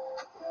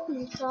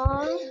 Ito.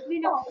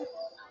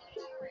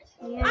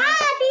 Ayan.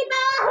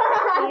 Dito!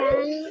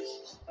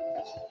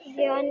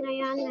 Ayan.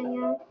 Ayan.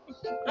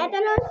 Ito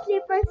na ang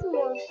slippers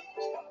mo.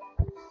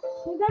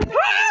 Ang ganda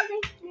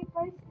ng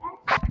slippers.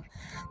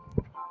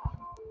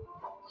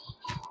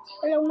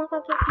 Walang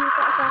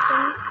makakikita sa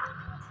akin.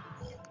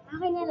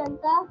 Akin na lang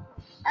to.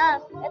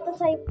 Ito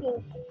sa'yo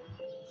pink.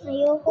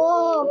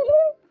 Ayoko.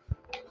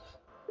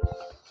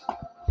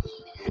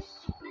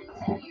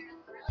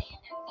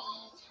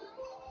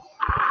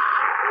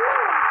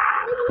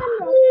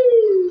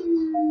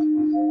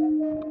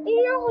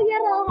 Iyon ko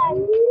yarohan.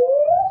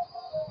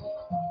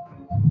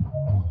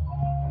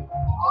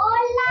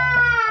 Hola!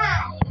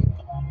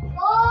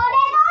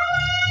 Ole!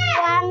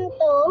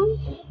 Quantum.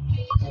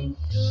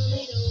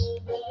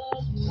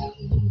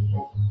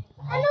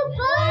 Ano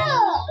ba?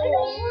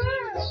 Ano ba?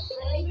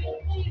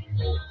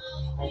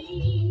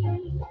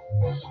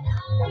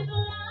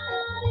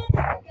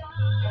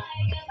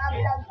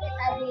 Bablog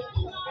kita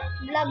dito.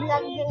 Vlog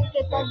din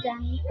kita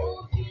dyan.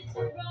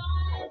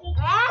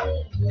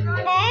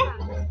 Eh?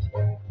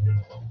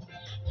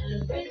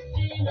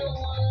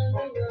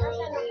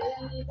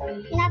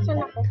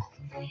 Nasaan ako?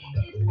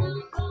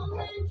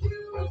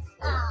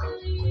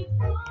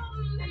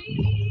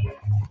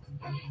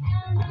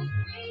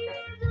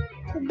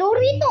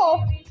 Dorito.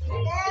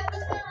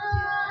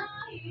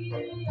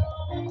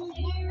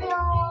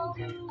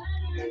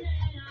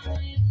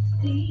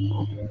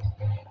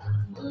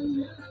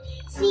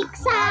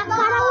 Siksa.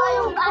 Parang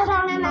walang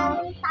parang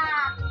nanta.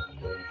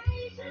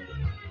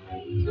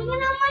 Hindi mo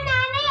naman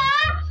nanay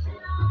ah!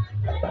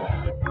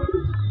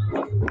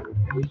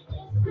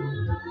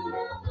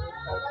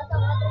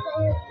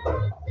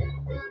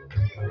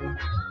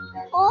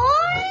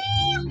 Oy!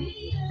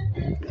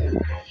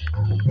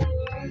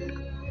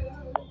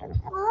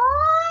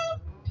 Hoy!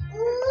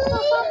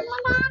 Kapag mo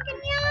na akin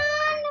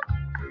yan!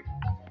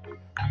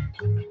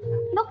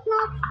 Knock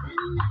knock.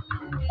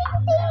 Ting,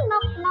 ting!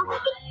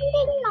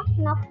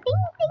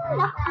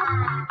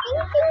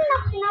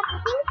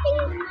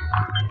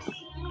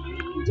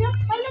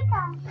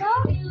 So,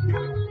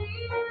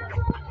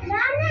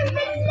 Nanan,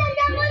 bilis lang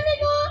ako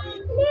nito.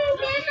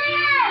 Hindi na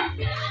yan.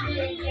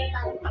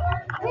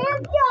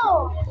 Medyo.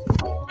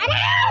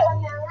 Aray!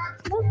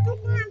 Gusto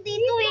ko nga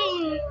dito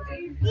eh.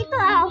 Dito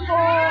ako.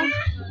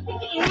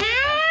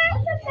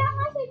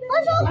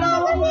 Pasok ka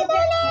kasi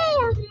dali.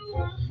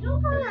 Doon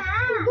ka nga.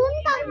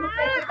 Dunta nga.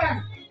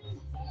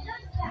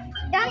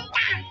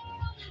 Dunta.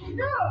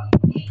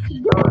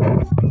 Doon.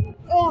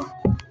 Eh.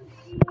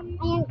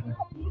 Ayan.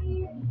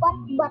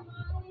 Bat.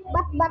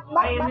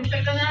 Ay,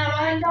 minsan ka nga,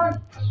 Ryan, doon.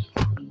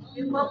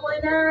 Yung baboy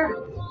na.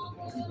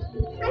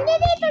 Andi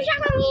dito siya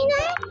kanina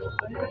eh.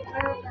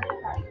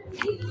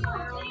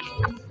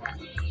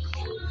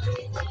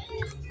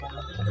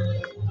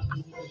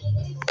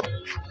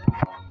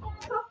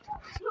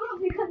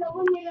 Sabi ka na ko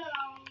nila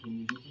lang.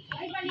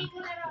 Ay, balik ko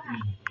na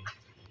lang.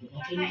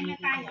 Kakain na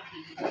tayo.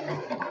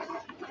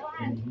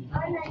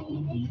 Ah,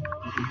 naiinit ko.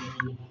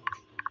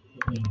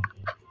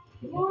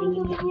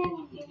 Buong yan.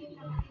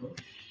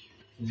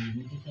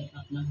 Set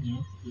up lang niya,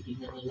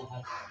 titignan niya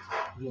lahat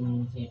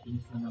yung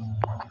settings ng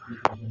mga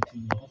applications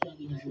niyo. Kasi ang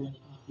ginagawa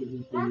ng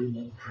activity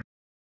nila,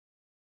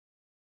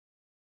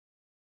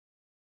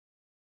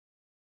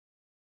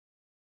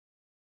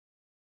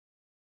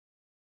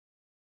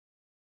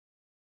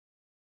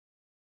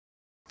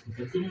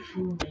 so since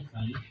yung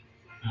Wi-Fi,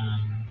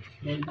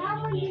 scroll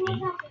down lang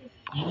natin,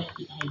 may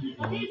nakikita kayo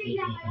dito, Wi-Fi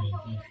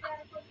preferences.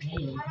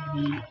 Ngayon,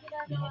 hindi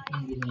lahat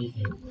ng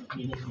devices may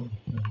ganitong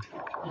option.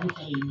 Kasi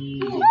sa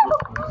ini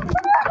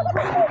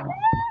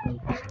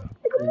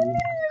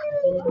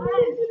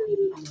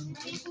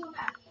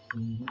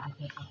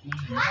set up lang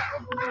niya,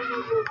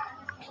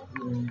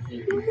 yung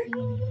settings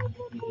ng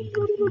applications niyo.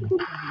 Kasi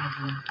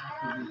ginagawa ng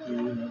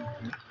activity nila,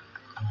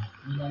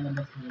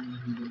 nilalabas niya yung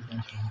hidden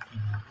functions na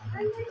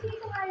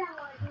Dito ka lang.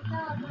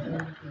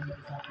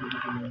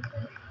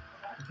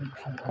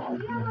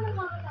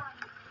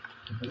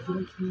 Kapag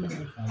sinix niyo yung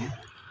Wi-Fi,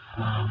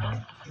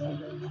 scroll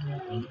down lang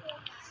natin,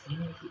 may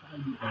nakikita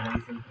kayo dito,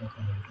 Wi-Fi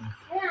preferences.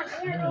 Ngayon,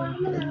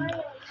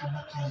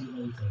 lahat ng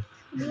devices,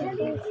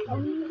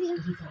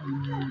 kasi sa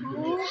inyo yung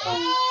devices,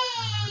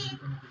 hindi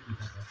ko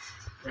nakikita ko.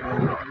 Pero,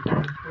 sa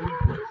may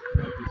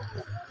NT,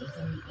 yung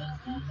sa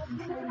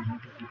inyo,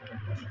 nakikita ko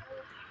dito.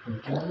 So,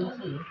 kung wala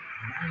sa'yo,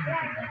 baka yung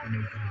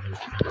magpapatuloy sa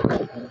device.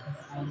 Pero kung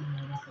sakaling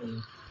meron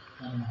sa'yo,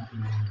 sana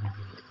makatulong yung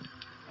video.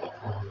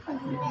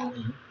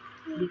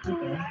 Dito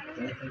ka,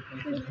 Wi-Fi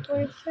preferences. Kaya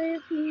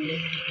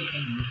nakikita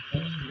niyo,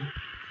 kanina,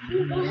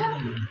 yung bago na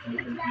yun, sa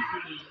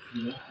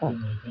PCH, yung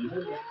Wi-Fi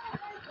logo.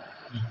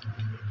 Yan,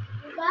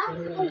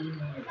 pero wala yung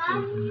mga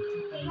options,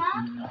 kahit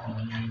yung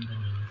nakawala yung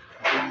ganun.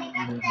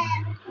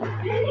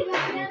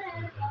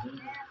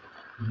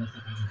 Diba sa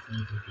kanya sa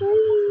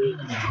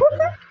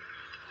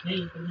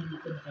ngayon, pag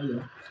nandito na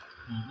kayo,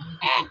 ang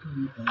i-click nyo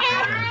dito,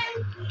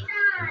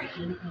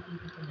 i-click natin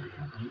sa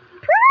connection type,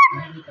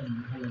 makikita nyo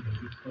nakalagay,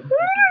 it's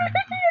compatibility.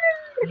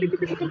 Ngayon, kung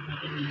i-click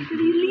natin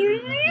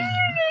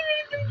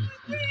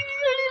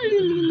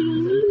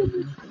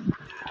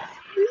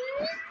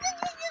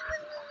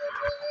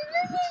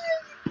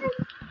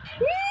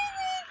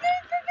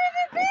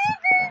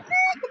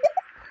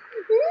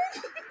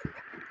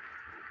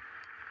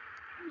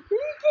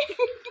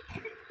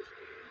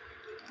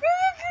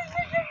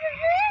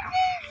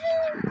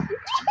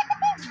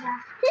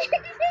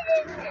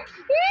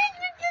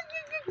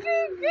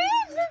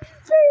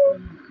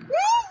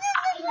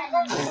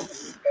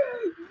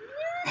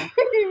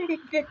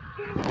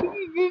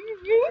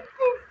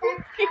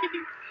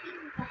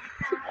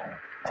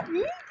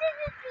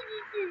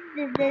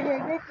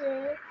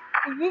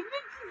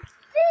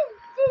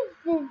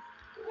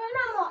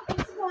Tingnan mo,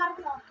 it's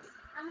kwarto.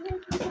 Ang rin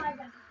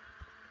kwarto.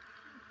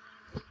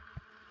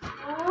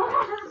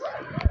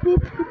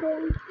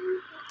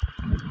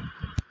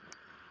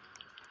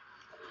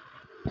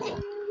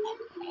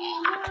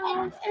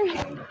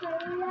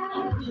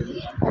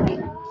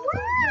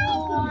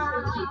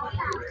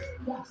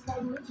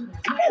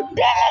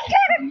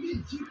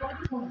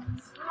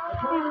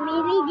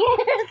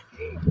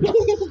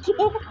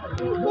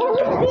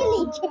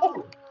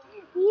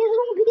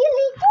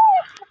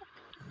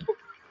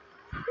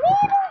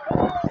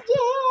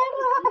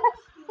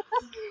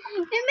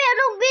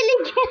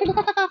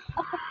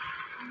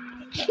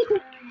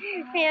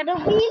 Pero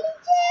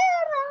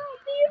villager.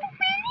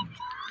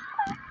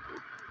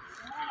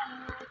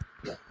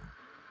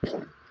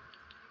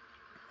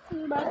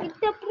 Bakit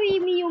na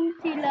premium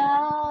sila?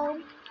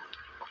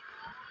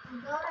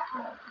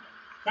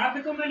 Sabi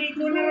ko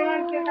maligo na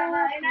naman,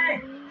 kakain na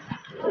eh.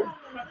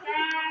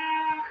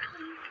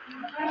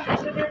 Baka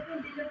sa dito,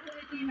 hindi na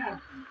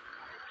Pilipinas.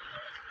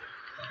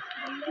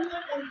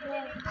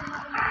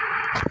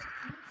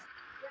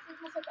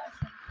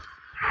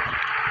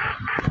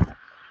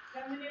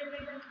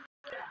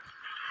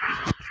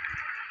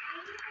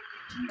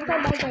 Okay,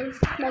 bye guys.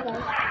 Bye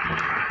guys.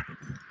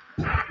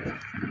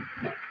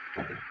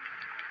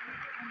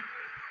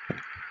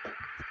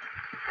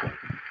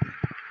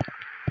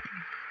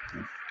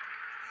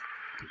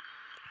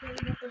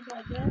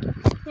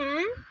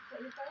 Ha?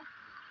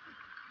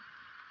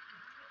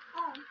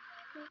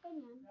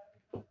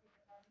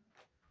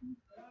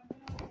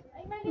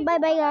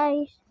 Bye-bye,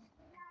 guys.